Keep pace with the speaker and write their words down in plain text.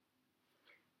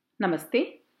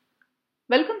Namaste.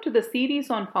 Welcome to the series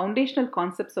on foundational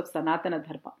concepts of Sanatana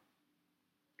Dharma.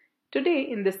 Today,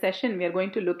 in this session, we are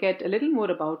going to look at a little more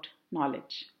about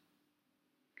knowledge.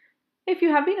 If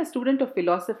you have been a student of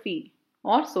philosophy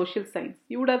or social science,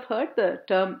 you would have heard the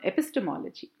term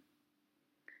epistemology.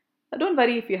 Don't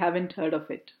worry if you haven't heard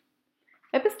of it.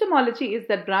 Epistemology is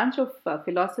that branch of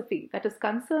philosophy that is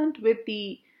concerned with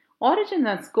the origin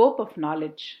and scope of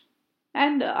knowledge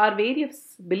and our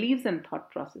various beliefs and thought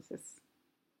processes.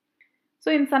 So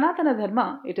in Sanatana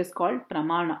Dharma, it is called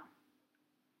pramana,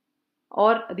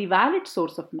 or the valid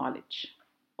source of knowledge,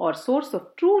 or source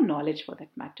of true knowledge for that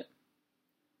matter.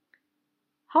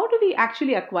 How do we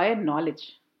actually acquire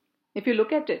knowledge? If you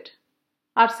look at it,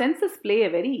 our senses play a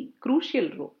very crucial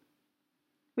role.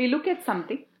 We look at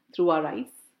something through our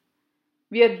eyes.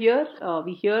 We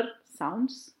hear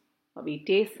sounds, we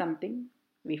taste something,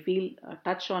 we feel a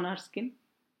touch on our skin,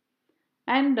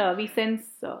 and we sense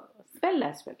smell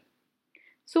as well.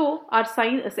 So our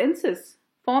senses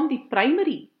form the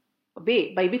primary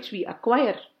way by which we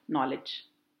acquire knowledge.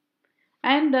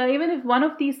 And even if one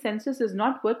of these senses is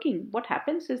not working, what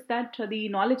happens is that the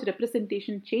knowledge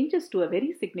representation changes to a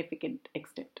very significant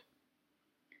extent.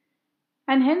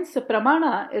 And hence,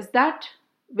 pramana is that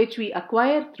which we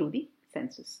acquire through the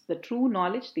senses, the true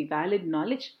knowledge, the valid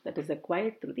knowledge that is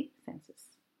acquired through the senses.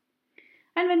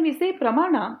 And when we say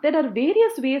pramana, there are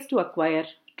various ways to acquire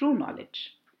true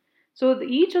knowledge. So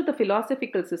each of the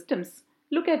philosophical systems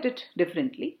look at it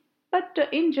differently, but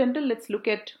in general, let's look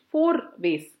at 4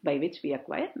 ways by which we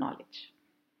acquire knowledge.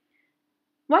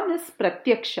 One is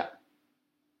pratyaksha.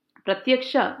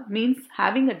 Pratyaksha means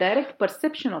having a direct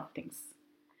perception of things.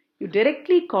 You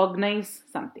directly cognize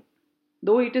something.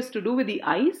 Though it is to do with the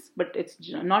eyes, but it's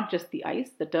not just the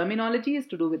eyes. The terminology is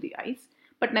to do with the eyes,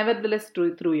 but nevertheless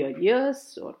through your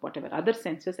ears or whatever other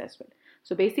senses as well.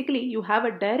 So basically, you have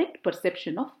a direct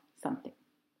perception of something.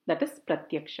 That is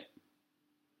pratyaksha.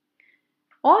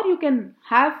 Or you can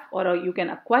have or you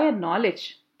can acquire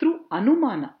knowledge through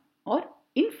anumana or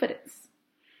inference.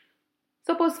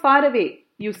 Suppose far away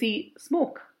you see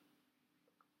smoke.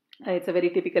 It's a very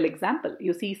typical example.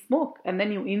 You see smoke and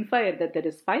then you infer that there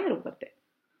is fire over there.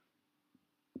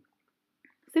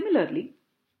 Similarly,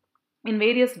 in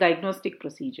various diagnostic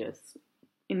procedures,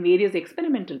 in various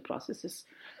experimental processes,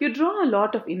 you draw a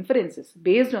lot of inferences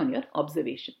based on your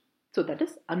observation. So that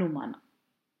is anumana.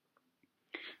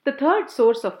 The third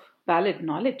source of valid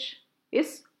knowledge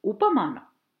is upamana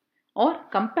or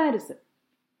comparison.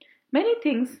 Many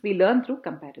things we learn through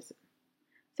comparison.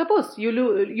 Suppose you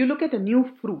look at a new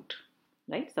fruit,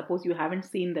 right? Suppose you haven't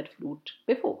seen that fruit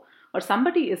before, or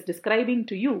somebody is describing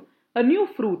to you a new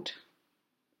fruit.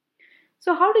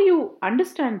 So how do you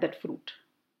understand that fruit?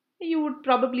 You would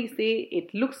probably say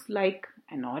it looks like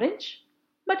an orange,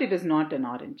 but it is not an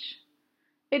orange.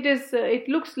 It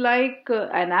looks like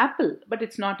an apple, but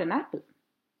it's not an apple.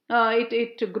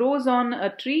 It grows on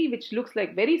a tree which looks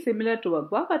like very similar to a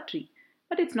guava tree.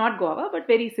 But it's not guava, but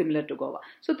very similar to guava.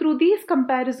 So through these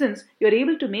comparisons, you're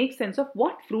able to make sense of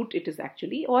what fruit it is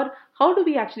actually, or how do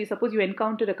we actually, suppose you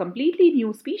encounter a completely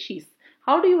new species,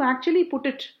 how do you actually put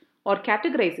it or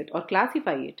categorize it or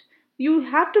classify it? You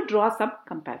have to draw some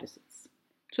comparisons.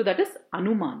 So that is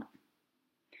anumana.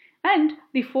 And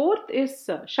the fourth is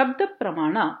shabda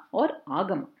pramana or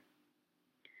agama.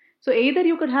 So either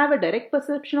you could have a direct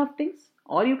perception of things,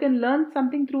 or you can learn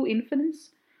something through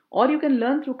inference, or you can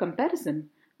learn through comparison.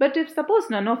 But if suppose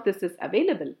none of this is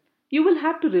available, you will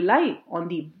have to rely on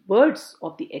the words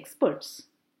of the experts.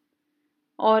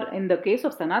 Or in the case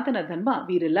of Sanatana Dharma,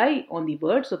 we rely on the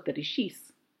words of the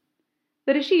rishis.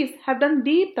 The rishis have done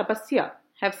deep tapasya,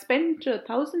 have spent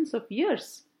thousands of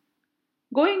years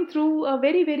going through a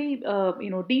very, very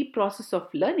deep process of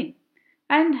learning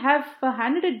and have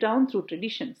handed it down through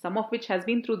tradition, some of which has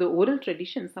been through the oral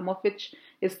tradition, some of which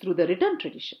is through the written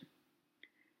tradition.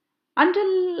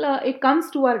 Until it comes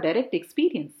to our direct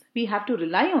experience, we have to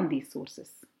rely on these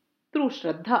sources through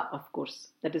Shraddha, of course,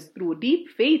 that is through deep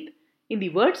faith in the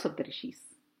words of the rishis.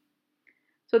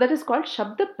 So that is called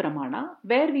Shabda Pramana,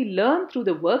 where we learn through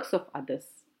the works of others.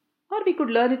 Or we could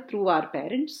learn it through our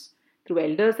parents, through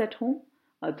elders at home,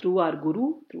 through our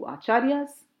guru, through acharyas,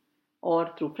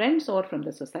 or through friends or from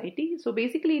the society. So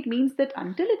basically it means that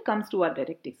until it comes to our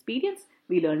direct experience,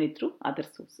 we learn it through other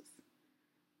sources.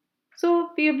 So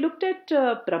we have looked at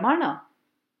pramana,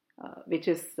 which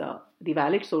is the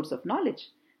valid source of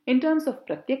knowledge, in terms of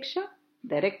pratyaksha,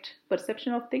 direct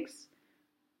perception of things.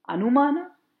 Anumana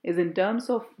is in terms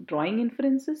of drawing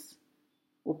inferences.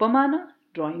 Upamana,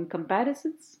 drawing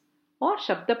comparisons. Or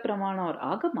shabda pramana or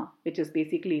agama, which is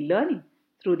basically learning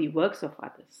through the works of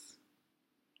others.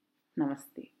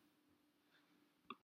 Namaste.